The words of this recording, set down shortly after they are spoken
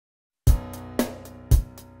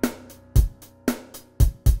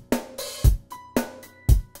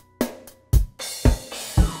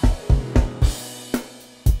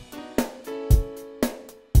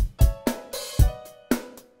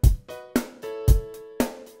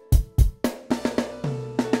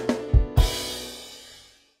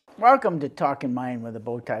Welcome to Talkin Maine with a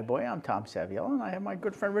Bow Tie Boy. I'm Tom Saviello, and I have my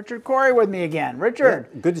good friend Richard Corey with me again. Richard.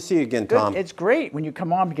 Yeah, good to see you again, Tom. It's great when you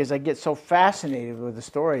come on because I get so fascinated with the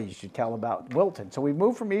stories you tell about Wilton. So we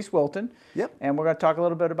moved from East Wilton, and we're going to talk a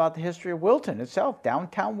little bit about the history of Wilton itself,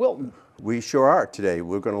 downtown Wilton. We sure are today.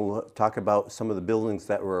 We're going to talk about some of the buildings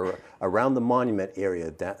that were around the monument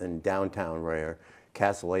area in downtown, where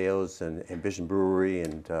Casileos and Vision Brewery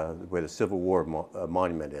and where the Civil War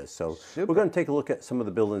monument is. So we're going to take a look at some of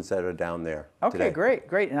the buildings that are down there today.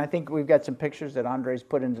 Great. And I think we've got some pictures that Andre's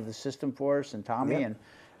put into the system for us and Tommy. Yep. And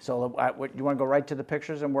so do you want to go right to the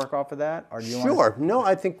pictures and work off of that? Or do you Sure. No,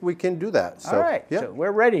 I think we can do that. So, all right. Yeah. So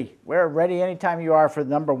we're ready. We're ready anytime you are for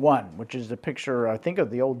number one, which is the picture, I think,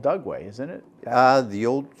 of the old Dugway, isn't it? The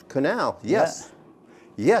old canal. Yes.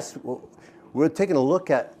 Yeah. Yes. Well, we're taking a look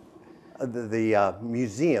at the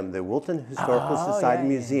museum, the Wilton Historical Society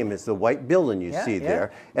Museum is the white building you see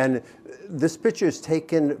there. And this picture is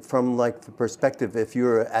taken from like the perspective if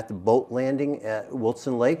you're at the boat landing at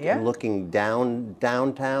Wilson Lake and looking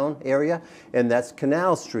downtown area. And that's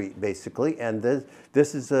Canal Street basically. And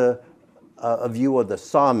this is a view of the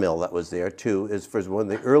sawmill that was there too. Is for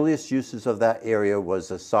one of the earliest uses of that area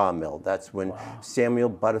was a sawmill. That's when Samuel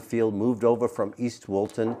Butterfield moved over from East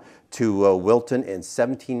Wilton to Wilton in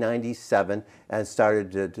 1797 and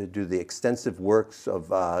started to do the extensive works of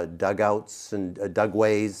dugouts and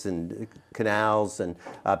dugways and canals and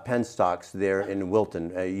penstocks there in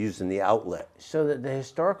Wilton using the outlet. So that the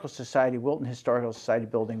Historical Society, Wilton Historical Society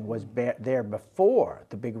building was there before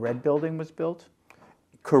the big red building was built?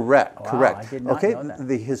 Correct, wow, correct. I did not know that.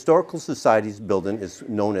 The Historical Society's building is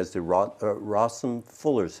known as the Rossum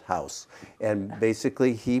Fuller's House. And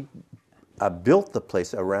basically he built the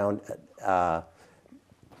place around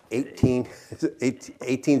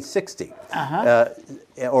 1860,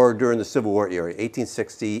 or during the Civil War era,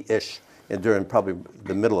 1860-ish, and during probably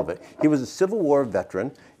the middle of it. He was a Civil War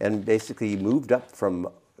veteran, and basically he moved up from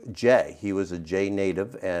Jay. He was a Jay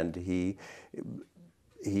native, and he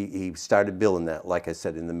started building that, like I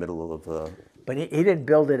said, in the middle of But he didn't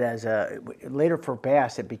build it as later for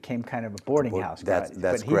Bass it became kind of a boarding house. That's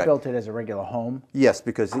but correct. He built it as a regular home? Yes,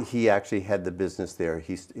 because he actually had the business there.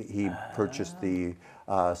 He purchased the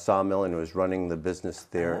sawmill and was running the business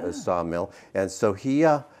there as sawmill. And so he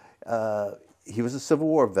was a Civil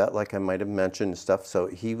War vet, like I might have mentioned and stuff, so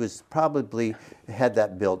he was probably had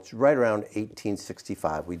that built right around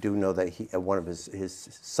 1865. We do know that one of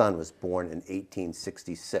his son was born in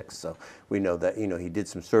 1866, so we know that he did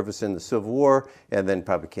some service in the Civil War and then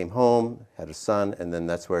probably came home, had a son, and then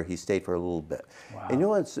that's where he stayed for a little bit. Wow. And you know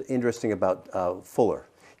what's interesting about Fuller?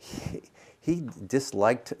 He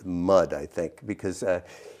disliked mud, I think, because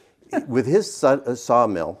with his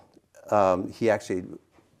sawmill, he actually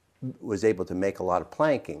was able to make a lot of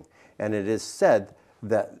planking, and it is said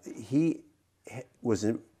that he was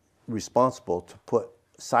responsible to put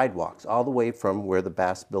sidewalks all the way from where the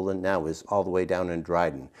Bass building now is all the way down in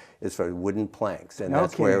Dryden. It's for wooden planks, and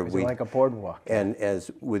that's where we like a boardwalk. And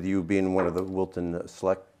as with you being one of the Wilton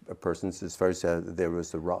select persons, as far as there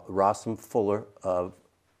was the Rossum Fuller of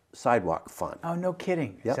Sidewalk Fund. Oh, no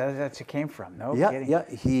kidding. Yep. So that's where it came from. No kidding. Yeah.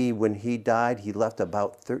 When he died, he left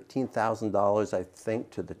about $13,000, I think,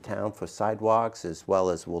 to the town for sidewalks, as well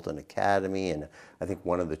as Wilton Academy and I think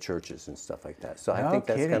one of the churches and stuff like that. So I think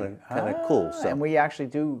that's kind of cool. So. And we actually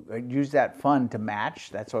do use that fund to match.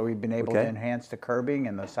 That's why we've been able to enhance the curbing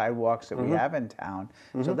and the sidewalks that we have in town.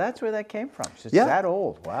 So that's where that came from. So it's that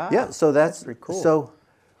old. Wow. Yeah. So that's pretty cool. So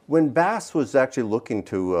when Bass was actually looking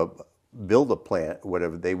to build a plant,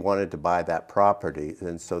 whatever, they wanted to buy that property,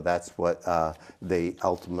 and so that's what they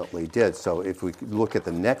ultimately did. So if we look at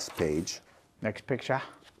the next page. Next picture,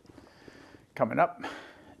 coming up.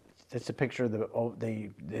 It's a picture of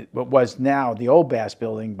what was now the old Bass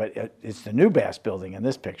building, but it's the new Bass building in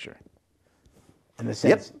this picture. In the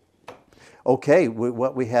sense. Yep. Okay,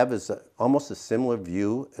 what we have is almost a similar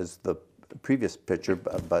view as the previous picture,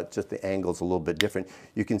 but just the angle's a little bit different.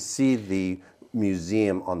 You can see the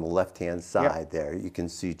museum on the left-hand side there. You can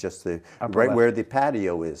see just where the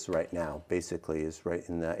patio is right now, basically, is right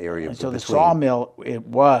in that area. And so the sawmill, it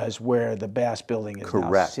was where the Bass building is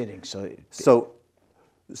now sitting. So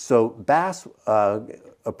Bass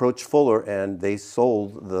approached Fuller and they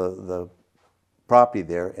sold the property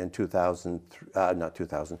there in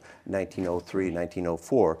 1903,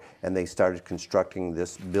 1904, and they started constructing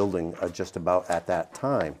this building just about at that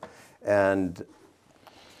time. And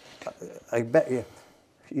I bet you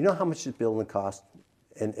know how much this building cost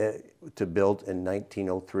to build in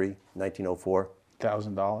 1903, 1904?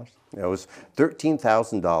 $1,000. It was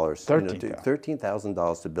 $13,000.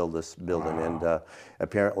 $13,000 to build this building, and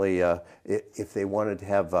apparently, if they wanted to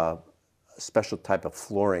have a special type of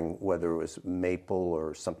flooring, whether it was maple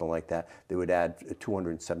or something like that, they would add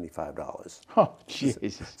 $275. Oh,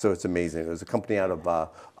 Jesus. So it's amazing. It was a company out of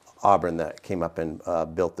Auburn that came up and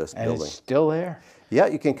built this And building. it's still there. Yeah,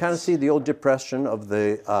 you can kind of see the old depression of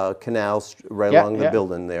the canals right Yeah, along the yeah.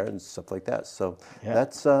 building there and stuff like that. So Yeah.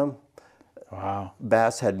 that's Wow.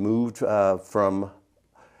 Bass had moved from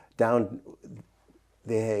down.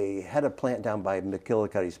 They had a plant down by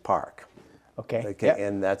McGillicuddy's Park. Okay. Okay, Yep.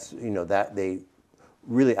 and that's that they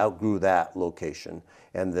really outgrew that location,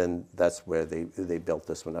 and then that's where they built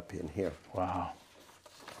this one up in here. Wow.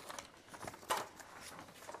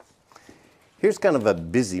 Here's kind of a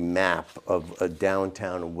busy map of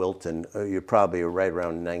downtown Wilton. You're probably right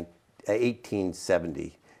around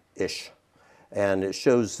 1870-ish. And it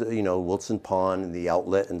shows, Wilson Pond and the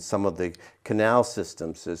outlet and some of the canal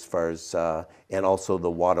systems as far as, and also the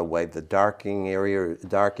waterway. The dark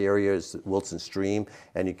area is Wilson Stream,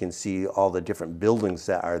 and you can see all the different buildings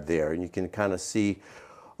that are there. And you can kind of see,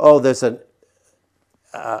 there's an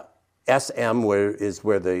SM where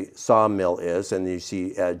the sawmill is, and you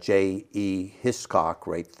see J.E. Hiscock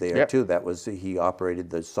right there, Yep. too. He operated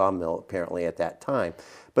the sawmill apparently at that time.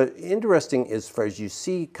 But interesting as far as you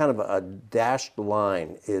see kind of a dashed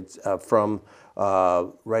line, it's from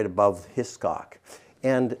right above Hiscock.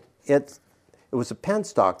 And it was a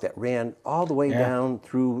penstock that ran all the way down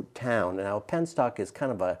through town. Now, a penstock is kind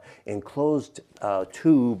of an enclosed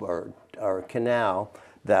tube or canal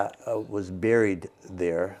that was buried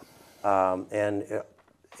there. And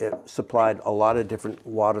it supplied a lot of different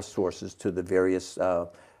water sources to the various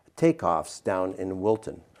takeoffs down in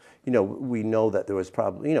Wilton. We know that there was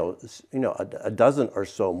probably, a dozen or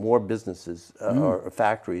so more businesses or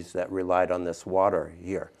factories that relied on this water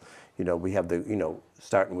here. We have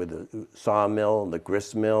starting with the sawmill and the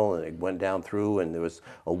grist mill, and it went down through, and there was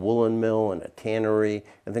a woolen mill and a tannery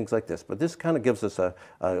and things like this. But this kind of gives us a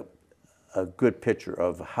good picture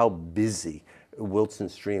of how busy Wilson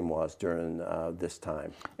Stream was during this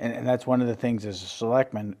time. And that's one of the things as a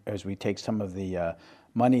selectman, as we take some of the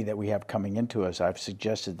money that we have coming into us, I've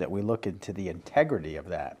suggested that we look into the integrity of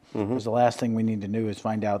that. Because the last thing we need to do is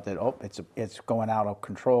find out that, it's going out of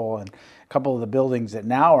control, and a couple of the buildings that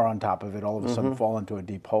now are on top of it all of a sudden fall into a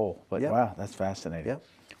deep hole. But wow, that's fascinating. Yeah.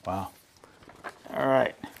 Wow. All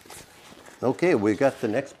right. Okay, we got the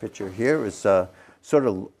next picture here. It's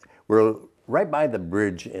we're right by the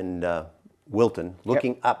bridge in Wilton,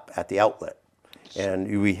 looking up at the outlet.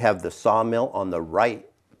 And we have the sawmill on the right.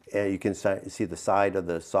 You can see the side of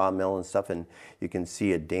the sawmill and stuff, and you can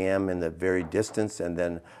see a dam in the very distance, and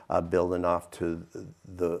then building off to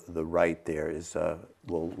the right there is,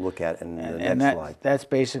 we'll look at in the next slide. That's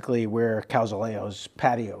basically where Calzaleo's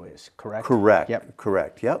patio is, correct? Correct. Yep.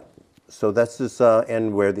 Correct. Yep. So that's this,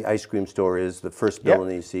 and where the ice cream store is. The first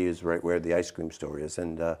building you see is right where the ice cream store is,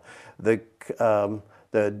 and the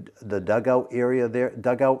dugout area there,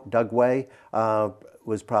 dugway,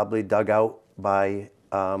 was probably dug out by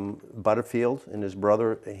Butterfield and his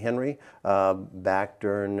brother Henry back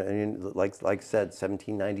during, like I said,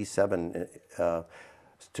 1797,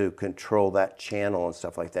 to control that channel and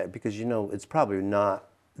stuff like that. Because it's probably not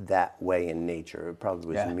that way in nature. It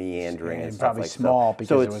probably was meandering and stuff probably like that. small because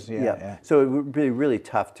so it was So it would be really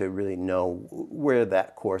tough to really know where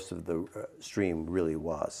that course of the stream really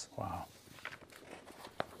was. Wow.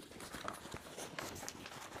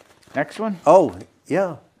 Next one? Oh,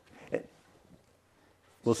 yeah.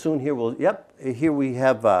 Well, soon here here we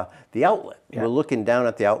have the outlet. Yeah. We're looking down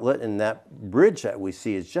at the outlet, and that bridge that we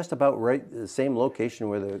see is just about right the same location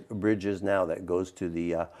where the bridge is now that goes to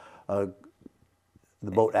the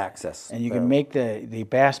boat access. And you can make the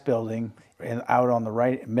Bass building out on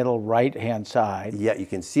the middle right-hand side. Yeah, you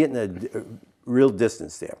can see it in the real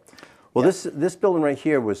distance there. Well, this building right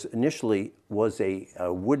here was initially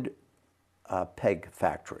a wood peg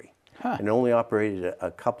factory. And only operated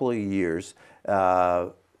a couple of years.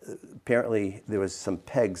 Apparently, there was some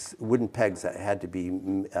wooden pegs that had to be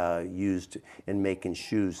used in making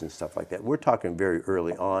shoes and stuff like that. We're talking very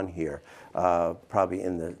early on here, probably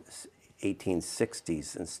in the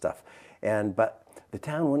 1860s and stuff. But the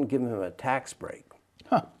town wouldn't give him a tax break.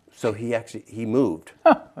 So he moved.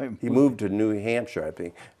 He moved to New Hampshire, I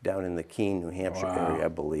think, down in the Keene, New Hampshire area, I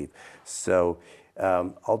believe. So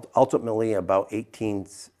ultimately, about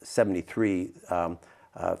 1873,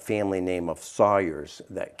 a family name of Sawyers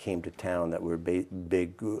that came to town that were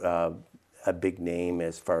big a big name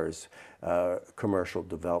as far as commercial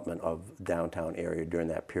development of downtown area during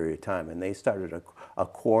that period of time. And they started a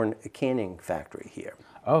corn canning factory here.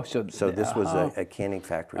 Oh, So this was a canning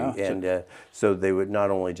factory, and so they would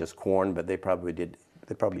not only just corn, but they probably did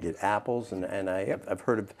apples, and I've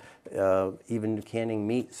heard of even canning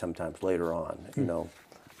meat sometimes later on. You know.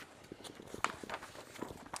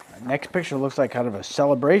 Next picture looks like kind of a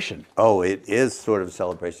celebration. Oh, it is sort of a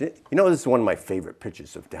celebration. You know, this is one of my favorite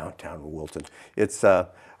pictures of downtown Wilton. It's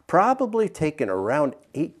probably taken around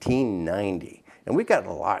 1890, and we got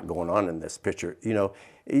a lot going on in this picture. You know,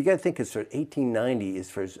 you got to think it's 1890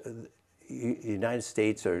 is for United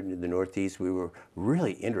States or the Northeast. We were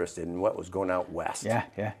really interested in what was going out west. Yeah.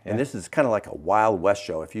 And this is kind of like a Wild West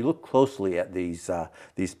show. If you look closely at these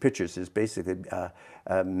pictures, it's basically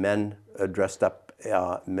men dressed up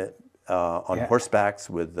on horsebacks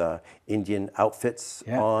with Indian outfits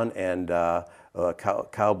on, and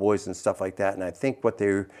cowboys and stuff like that. And I think what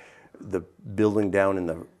the building down in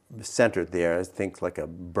the center there, I think like a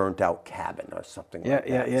burnt out cabin or something like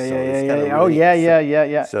that.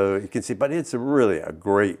 Yeah. So you can see, but it's really a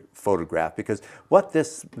great photograph, because what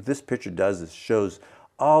this picture does is shows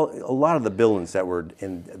a lot of the buildings that were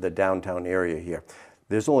in the downtown area here.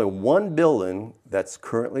 There's only one building that's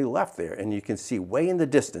currently left there, and you can see way in the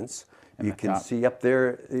distance. You can see up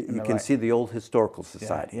there. You can see the old historical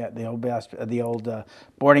society. Yeah, the old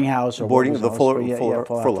boarding house or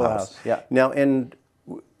full house. Yeah. Now, and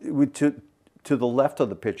to the left of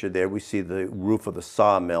the picture there, we see the roof of the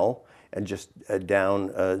sawmill, and just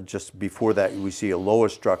down, just before that, we see a lower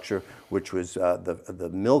structure, which was the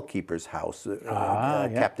mill keeper's house,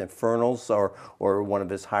 Captain Fernal's, or one of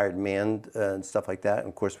his hired men and stuff like that. And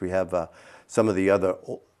of course, we have some of the other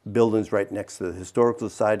buildings right next to the Historical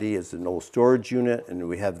Society is an old storage unit, and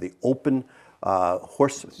we have the open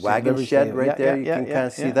horse wagon shed right there. You can kind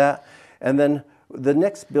of see that. And then the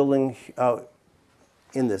next building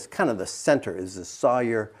in this kind of the center is the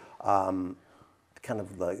Sawyer kind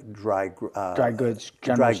of the dry goods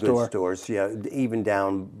stores. Yeah, even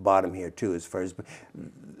down bottom here too. As far as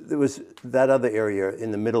there was that other area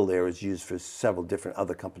in the middle there was used for several different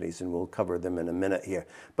other companies, and we'll cover them in a minute here.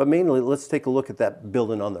 But mainly, let's take a look at that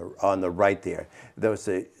building on the right there. There was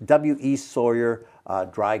a W.E. Sawyer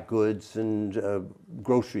dry goods and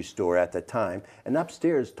grocery store at the time, and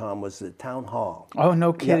upstairs, Tom, was the town hall. Oh,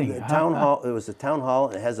 no kidding! Yeah, the town hall. It was a town hall,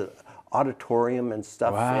 and it has an auditorium and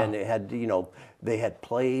stuff, and it had they had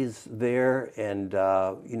plays there, and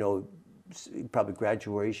probably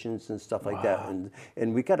graduations and stuff like that.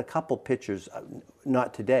 And we got a couple pictures,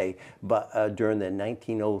 not today, but during the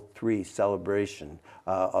 1903 celebration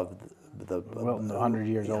of the Wilton, 100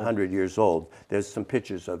 years old. 100 years old. There's some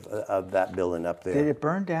pictures of that building up there. Did it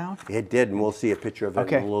burn down? It did, and we'll see a picture of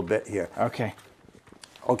it in a little bit here. Okay.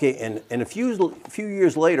 Okay, and a few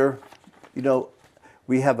years later,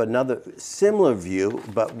 we have another similar view,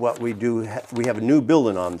 but what we do, we have a new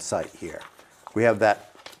building on site here. We have that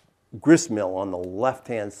grist mill on the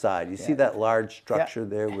left-hand side. You see that large structure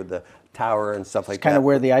there with the tower and stuff like that? It's kind of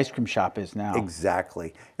where the ice cream shop is now.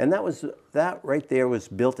 Exactly. And that right there was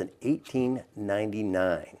built in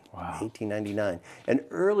 1899. Wow. 1899. And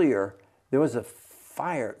earlier, there was a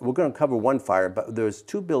fire. We're going to cover one fire, but there's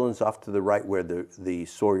two buildings off to the right where the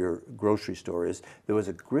Sawyer grocery store is. There was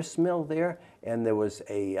a grist mill there, and there was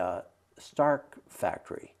a starch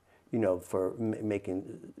factory, for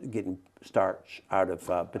getting starch out of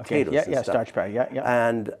potatoes and stuff. Starch factory,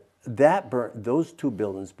 And that burnt, those two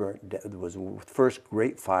buildings burnt, it was the first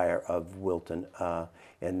great fire of Wilton,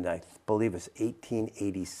 and I believe it's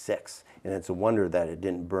 1886. And it's a wonder that it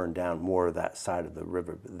didn't burn down more of that side of the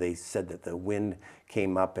river. They said that the wind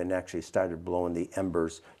came up and actually started blowing the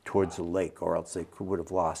embers towards the lake, or else they would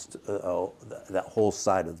have lost that whole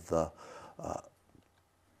side of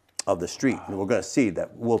the street. And we're going to see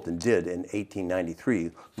that Wilton did in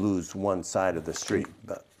 1893 lose one side of the street.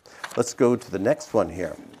 But let's go to the next one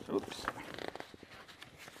here. Oops.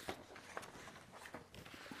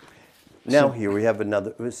 Now here we have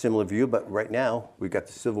another similar view, but right now we've got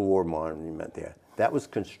the Civil War monument there. That was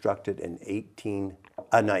constructed in 1912.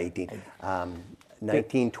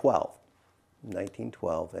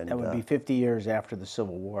 1912. And that would be 50 years after the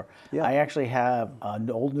Civil War. Yeah. I actually have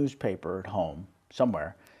an old newspaper at home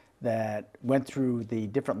somewhere that went through the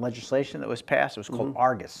different legislation that was passed. It was called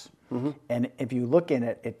Argus. And if you look in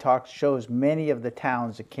it, it shows many of the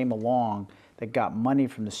towns that came along that got money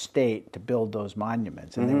from the state to build those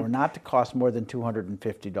monuments, and they were not to cost more than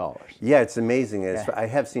 $250. Yeah, it's amazing. I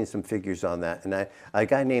have seen some figures on that, and a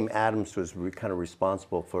guy named Adams was kind of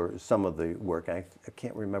responsible for some of the work. I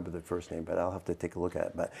can't remember the first name, but I'll have to take a look at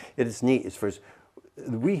it. But it is neat. As far as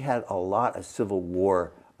we had a lot of Civil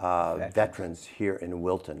War veterans here in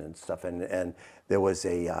Wilton and stuff, and there was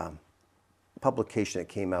a publication that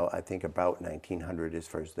came out, I think, about 1900 as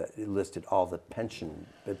far as that. It listed all the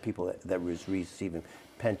people that was receiving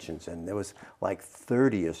pensions, and there was like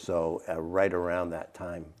 30 or so right around that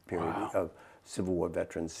time period of Civil War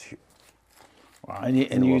veterans. Wow. And you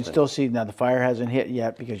can still see now the fire hasn't hit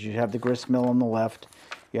yet because you have the grist mill on the left,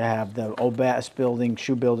 you have the old Bass building,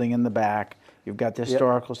 shoe building in the back, you've got the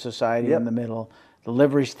Historical Society in the middle, the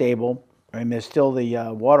livery stable. I mean, there's still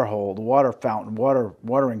the water hole, the water fountain,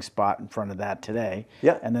 watering spot in front of that today.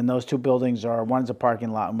 Yeah. And then those two buildings are, one's a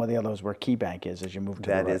parking lot and one of the other is where Key Bank is as you move to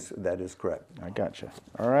the right. That is correct. I gotcha.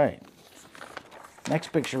 All right.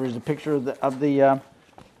 Next picture is a picture of the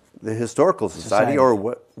Historical Society, or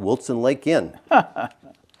Wilton Lake Inn.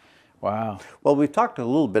 Wow. Well, we've talked a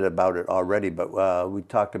little bit about it already, but we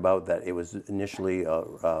talked about that it was initially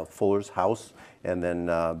Fuller's house, and then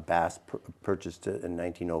Bass purchased it in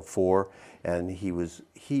 1904, and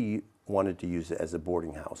he wanted to use it as a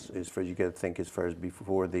boarding house. As far as you got to think, as far as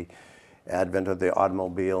before the advent of the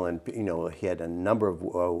automobile, and he had a number of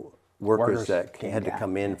workers that had to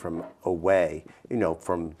come in from away,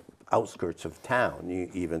 from outskirts of town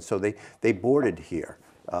even. So they boarded here.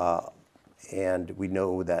 And we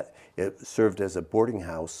know that it served as a boarding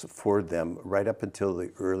house for them right up until the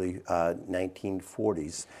early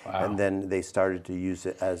 1940s. Wow. And then they started to use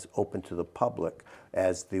it as open to the public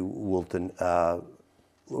as the Wilton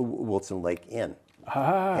Lake Inn.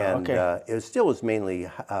 And it still was mainly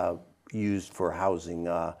used for housing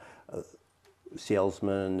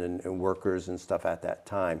salesmen and workers and stuff at that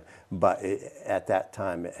time, but at that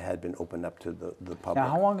time it had been opened up to the public. Now,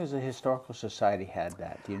 how long has the Historical Society had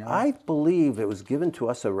that? Do you know? I believe it was given to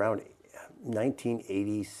us around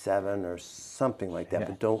 1987 or something like that,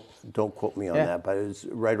 but don't quote me on that. But it was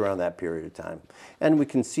right around that period of time, and we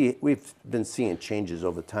can see we've been seeing changes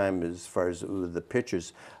over time as far as the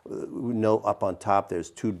pictures. We know up on top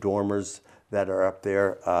there's two dormers that are up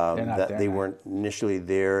there they weren't initially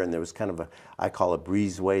there, and there was kind of I call it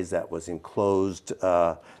breezeways that was enclosed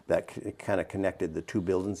that kind of connected the two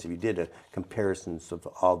buildings. If you did a comparisons of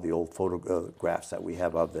all the old photographs that we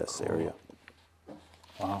have of this area.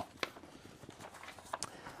 Wow.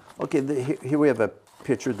 Okay, here we have a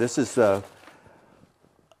picture. This is a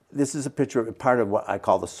picture of part of what I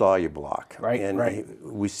call the Sawyer block. Right.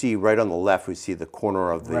 We see right on the left, we see the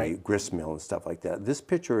corner of the grist mill and stuff like that. This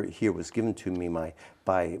picture here was given to me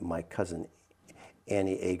by my cousin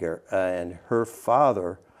Annie Ager, and her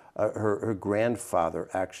father, her grandfather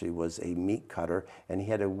actually was a meat cutter, and he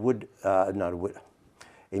had a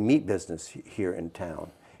meat business here in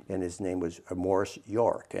town. And his name was Morris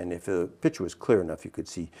York. And if the picture was clear enough, you could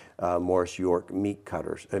see Morris York meat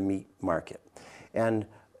cutters, a meat market. And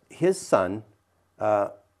his son,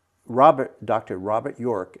 Dr. Robert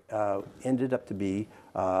York, ended up to be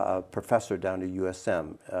a professor down at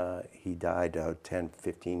USM. He died 10,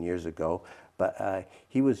 15 years ago, but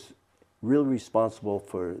he was really responsible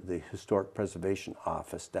for the Historic Preservation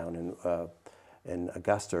Office down in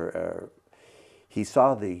Augusta. He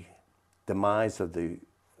saw the demise of the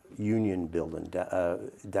Union building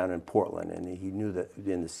down in Portland, and he knew that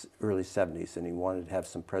in the early 70s, and he wanted to have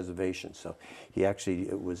some preservation. So he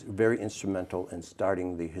actually was very instrumental in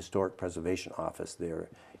starting the Historic Preservation Office there.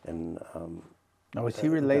 And now, was he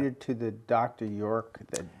related to the Dr. York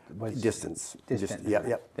that was distant?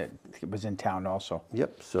 Yep. That was in town also.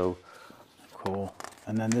 Yep. So cool.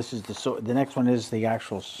 And then this is the next one is the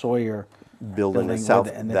actual Sawyer building and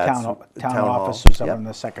the town offices up on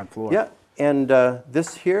the second floor. Yeah. And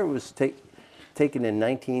this here was taken in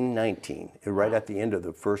 1919, right at the end of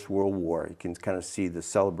the First World War. You can kind of see the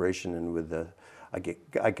celebration, and with the,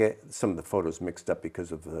 I get some of the photos mixed up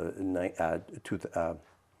because of the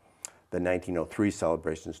 1903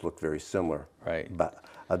 celebrations look very similar. Right. But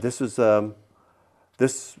this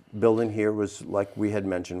building here was, like we had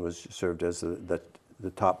mentioned, was served as the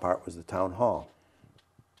top part was the town hall.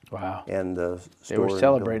 Wow. And they were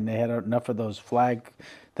celebrating. They had enough of those flag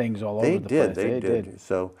things all over the place. They did.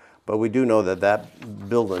 So, but we do know that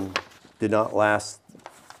building did not last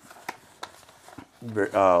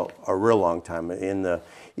a real long time. In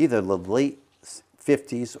either the late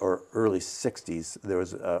 50s or early 60s, there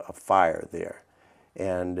was a fire there,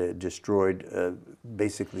 and it destroyed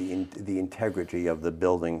basically the integrity of the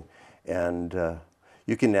building. And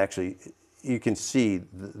you can see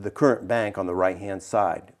the current bank on the right-hand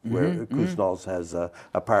side, where Kusnal's has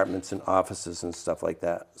apartments and offices and stuff like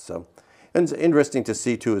that. So, and it's interesting to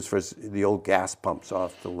see too, as far as the old gas pumps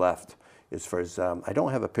off the left. As far as I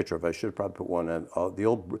don't have a picture of it. I should probably put one on. The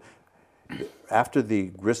old, after the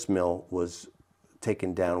grist mill was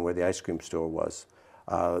taken down where the ice cream store was.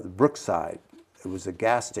 Brookside, it was a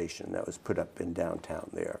gas station that was put up in downtown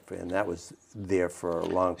there, and that was there for a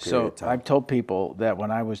long period of time. I've told people that when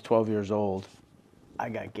I was 12 years old, I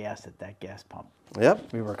got gas at that gas pump.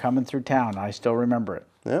 Yep. We were coming through town. I still remember it.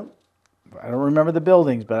 Yep. I don't remember the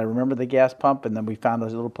buildings, but I remember the gas pump, and then we found a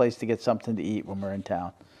little place to get something to eat when we're in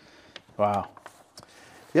town. Wow.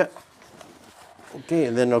 Yeah. Okay,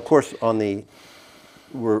 and then of course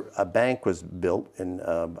where a bank was built in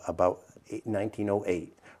about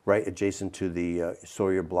 1908, right adjacent to the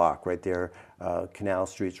Sawyer Block, right there. Canal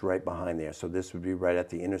Street's right behind there. So this would be right at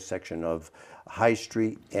the intersection of High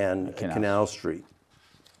Street and Canal Street.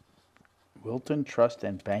 Wilton Trust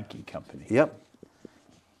and Banking Company. Yep.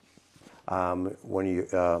 One of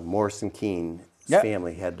your, Morrison Keene's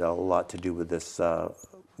family had a lot to do with this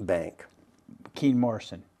bank. Keene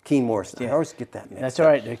Morrison. Keene Morrison. Yeah. I always get that mixed That's up.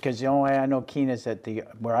 all right, because the only way I know Keene is at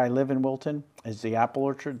where I live in Wilton is the apple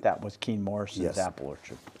orchard. That was Keene Morrison's apple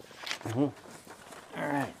orchard. Mm-hmm. All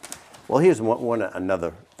right. Well, here's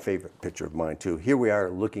another favorite picture of mine too. Here we are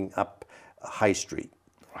looking up High Street.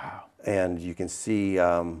 Wow. And you can see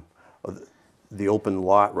the open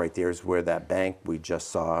lot right there is where that bank we just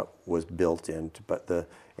saw was built in.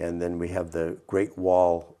 And then we have the Great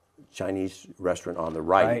Wall Chinese restaurant on the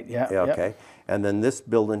right. Right, yeah. Okay. Yep. And then this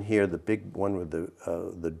building here, the big one with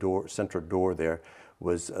the door, central door there,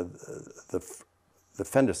 was the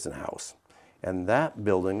Fenderson House. And that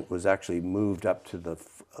building was actually moved up to the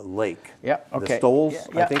lake. Yep, okay. The Stoles,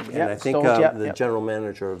 Yeah, I think. yeah, And I think Stoles, the general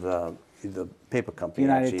manager of the paper company.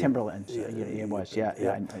 United actually, Timberlands. It was,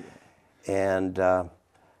 yeah. And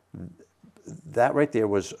that right there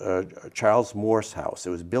was Charles Morse House.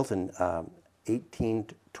 It was built in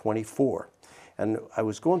 1824. And I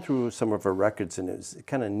was going through some of her records, and it was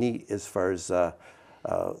kind of neat as far as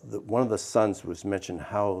one of the sons was mentioned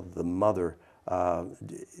how the mother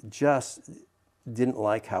just didn't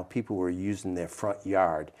like how people were using their front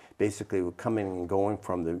yard. Basically, were coming and going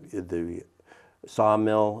from the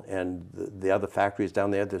sawmill and the other factories down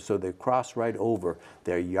there, so they crossed right over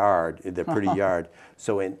their yard, their pretty yard.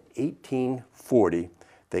 So in 1840,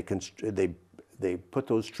 they put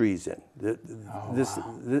those trees in.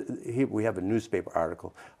 Here we have a newspaper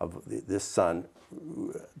article of this son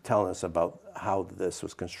telling us about how this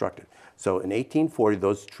was constructed. So in 1840,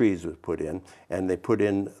 those trees were put in, and they put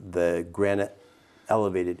in the granite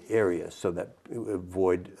elevated area so that it would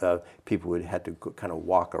avoid people would have to kind of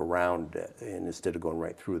walk around and instead of going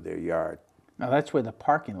right through their yard. Now that's where the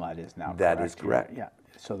parking lot is now. That is correct. Yeah.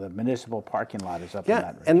 So the municipal parking lot is up in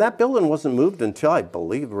that region. And that building wasn't moved until I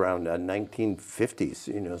believe around 1950s.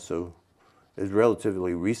 You know, so it's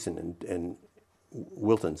relatively recent in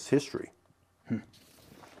Wilton's history.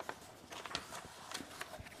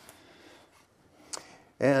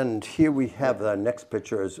 And here we have the next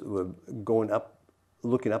picture as we're going up,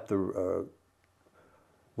 looking up the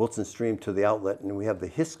Wilton Stream to the outlet, and we have the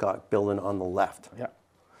Hiscock building on the left. Yeah.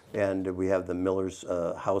 And we have the Miller's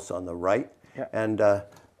house on the right. Yeah. And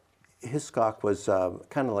Hiscock was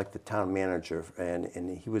kind of like the town manager,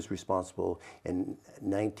 and he was responsible in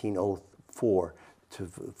 1904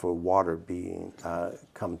 for water being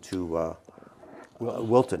come to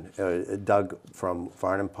Wilton, dug from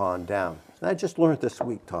Farnham Pond down. And I just learned this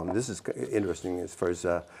week, Tom. This is interesting as far as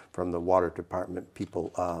from the water department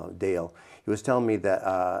people, Dale. He was telling me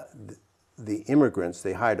that the immigrants,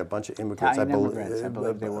 they hired a bunch of immigrants. Italian immigrants, I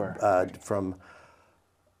believe they were.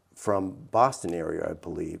 From Boston area, I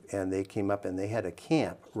believe, and they came up and they had a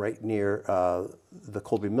camp right near the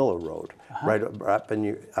Colby Miller Road, right up in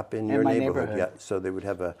your neighborhood. Yeah, so they would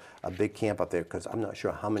have a big camp up there because I'm not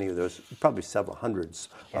sure how many of those, probably several hundreds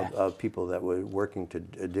of people that were working to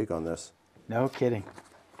dig on this. No kidding.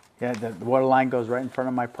 Yeah, the water line goes right in front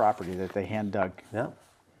of my property that they hand dug. Yeah.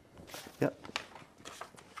 Yep.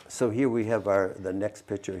 So here we have the next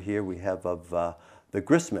picture. Here we have of the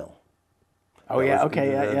grist mill. Oh, yeah,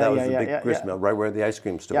 okay, yeah. That was the big grist mill, right where the ice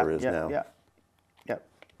cream store is now. Yeah.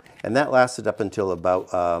 And that lasted up until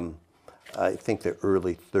about, I think, the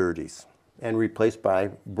early 30s, and replaced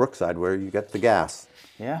by Brookside, where you get the gas.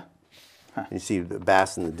 Yeah. Huh. You see the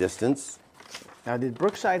Bass in the distance. Now, did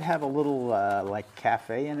Brookside have a little, like,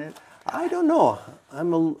 cafe in it? I don't know.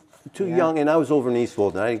 I'm too young, and I was over in East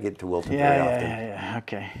Wilton. I didn't get to Wilton very often. Yeah,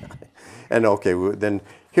 okay. And okay, then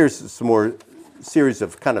here's some more series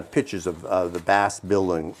of kind of pictures of the Bass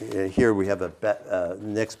building. Here we have a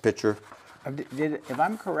next picture. If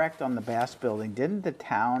I'm correct on the Bass building, didn't the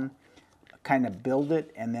town kind of build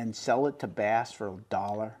it and then sell it to Bass for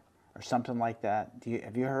 $1 or or something like that.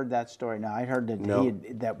 Have you heard that story? No, I heard that No.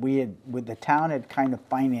 the town had kind of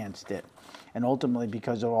financed it, and ultimately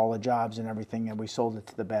because of all the jobs and everything, and we sold it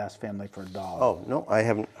to the Bass family for $1. Oh, no, I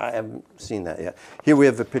haven't seen that yet. Here we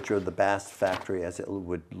have a picture of the Bass factory as it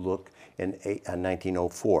would look in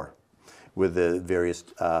 1904 with the various,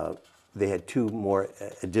 they had 2 more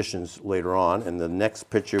additions later on. And the next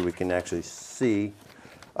picture we can actually see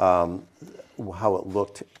how it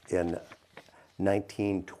looked in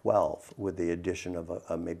 1912 with the addition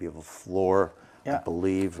of maybe of a floor, I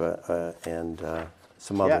believe, and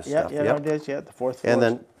some other stuff. Yeah, it is. Yeah, the 4th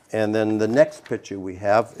floor. And then the next picture we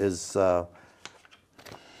have is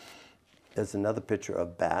another picture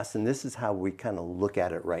of Bass, and this is how we kind of look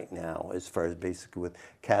at it right now, as far as basically with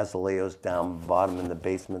Casileos down bottom in the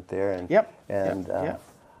basement there. And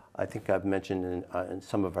I think I've mentioned in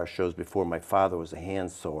some of our shows before, my father was a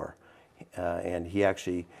hand sewer, and he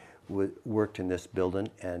actually worked in this building,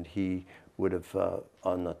 and he would have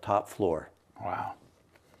on the top floor. Wow.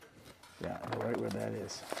 Yeah, right where that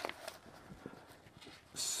is.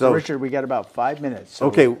 So Richard, we got about 5 minutes. So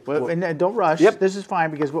okay. And don't rush. Yep. This is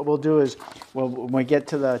fine, because what we'll do is, when we get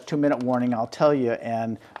to the 2-minute warning, I'll tell you,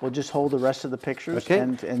 and we'll just hold the rest of the pictures, Okay.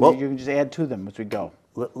 and Well, you can just add to them as we go.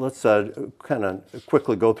 Let's kind of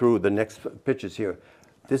quickly go through the next pictures here.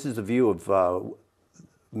 This is a view of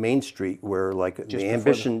Main Street, where like the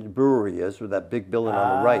Ambition Brewery is, with that big building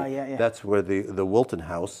on the right. Yeah. That's where the Wilton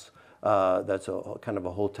House. That's a kind of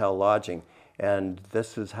a hotel lodging, and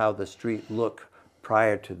this is how the street looked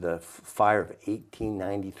prior to the fire of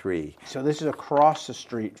 1893. So this is across the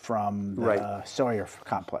street from the Sawyer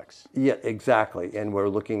complex. Yeah, exactly. And we're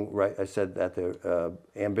looking, right, I said, at the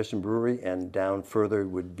Ambition Brewery, and down further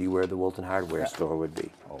would be where the Wilton Hardware store would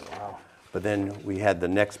be. Oh, wow. But then we had the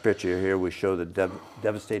next picture here. We show the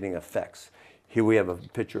devastating effects. Here we have a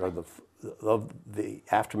picture of the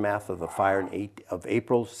aftermath of the fire of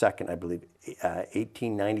April 2nd, I believe,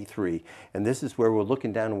 1893. And this is where we're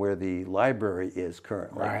looking down where the library is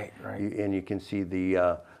currently. Right. And you can see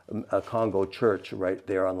the Congo Church right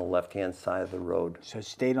there on the left-hand side of the road. So it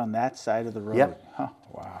stayed on that side of the road? Yep. Huh,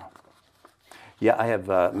 wow. Yeah, I have,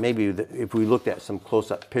 if we looked at some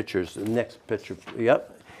close-up pictures, the next picture,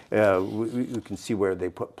 we can see where they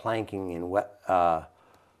put planking and wet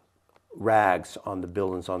rags on the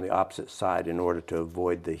buildings on the opposite side in order to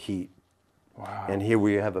avoid the heat. Wow. And here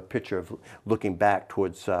we have a picture of looking back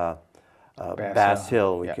towards Bass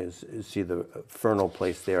Hill. We can see the Fernal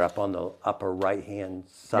Place there up on the upper right-hand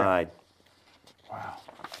side. Yeah. Wow.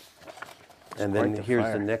 And then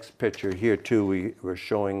here's the next picture here too. We're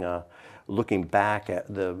showing, looking back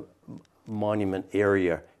at the monument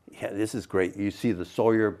area. Yeah, this is great. You see the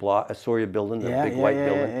Sawyer building, the big white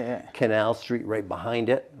building, Canal Street right behind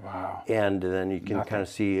it. Wow. And then you can kind of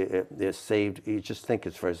see it's saved. You just think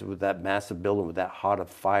as far as with that massive building, with that hot of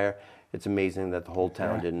fire, it's amazing that the whole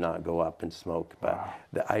town did not go up in smoke. But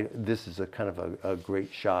this is a kind of a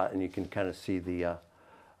great shot, and you can kind of see the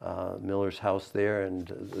Miller's house there and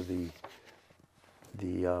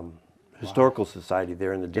the Historical Society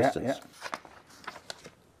there in the distance.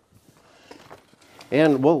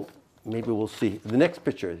 And maybe we'll see the next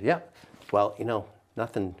picture. Yeah, well,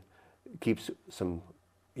 nothing keeps some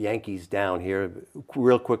Yankees down here.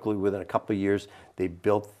 Real quickly, within a couple of years, they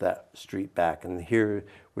built that street back, and here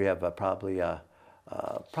we have probably a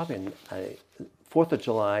 4th of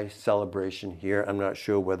July celebration here. I'm not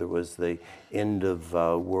sure whether it was the end of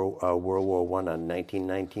World War I, a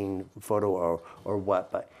 1919 photo, or what,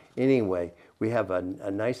 but anyway, we have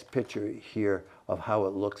a nice picture here of how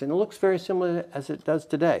it looks, and it looks very similar as it does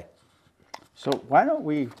today. So why don't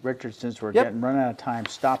we, Richard, since we're running out of time,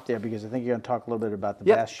 stop there, because I think you're going to talk a little bit about the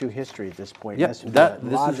Bass shoe history at this point. This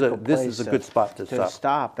is a good spot to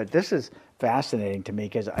stop. But this is fascinating to me,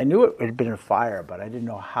 because I knew it had been a fire, but I didn't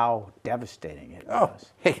know how devastating it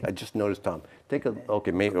was. Hey, I just noticed, Tom. Maybe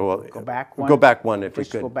go back one. Go back one if we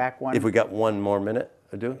could. Go back one. If we got one more minute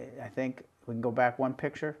to do. I think we can go back one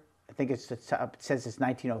picture. I think it says it's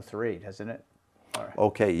 1903, doesn't it?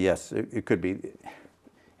 Okay, yes, it could be.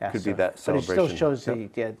 Could be that celebration. But it still shows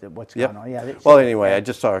what's going on. Yeah. Well, anyway, I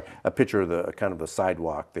just saw a picture of the kind of the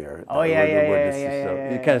sidewalk there. Oh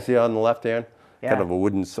yeah. You kind of see it on the left hand, kind of a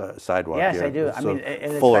wooden sidewalk. Yes, here. I do. I mean,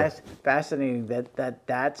 and it's fascinating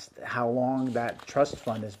that's how long that trust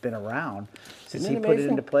fund has been around since he put it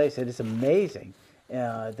into place. It is amazing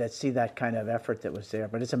that see that kind of effort that was there.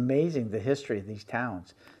 But it's amazing the history of these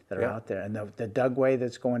towns that are out there, and the Dugway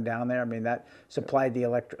that's going down there. I mean, that supplied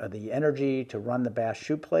the energy to run the Bass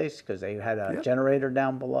Shoe Place, because they had a generator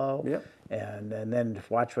down below. and then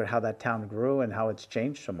watch how that town grew and how it's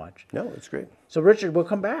changed so much. No, it's great. So Richard, we'll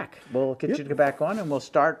come back. We'll get you to go back on, and we'll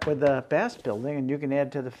start with the Bass Building, and you can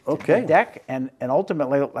add to the, the deck. And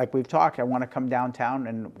ultimately, like we've talked, I want to come downtown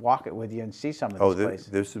and walk it with you and see some of these places.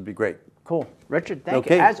 This would be great. Cool. Richard, thank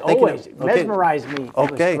you. As always, mesmerized me. It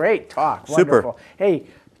was great talk. Super. Wonderful. Hey,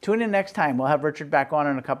 tune in next time. We'll have Richard back on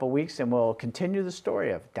in a couple of weeks, and we'll continue the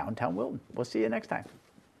story of downtown Wilton. We'll see you next time.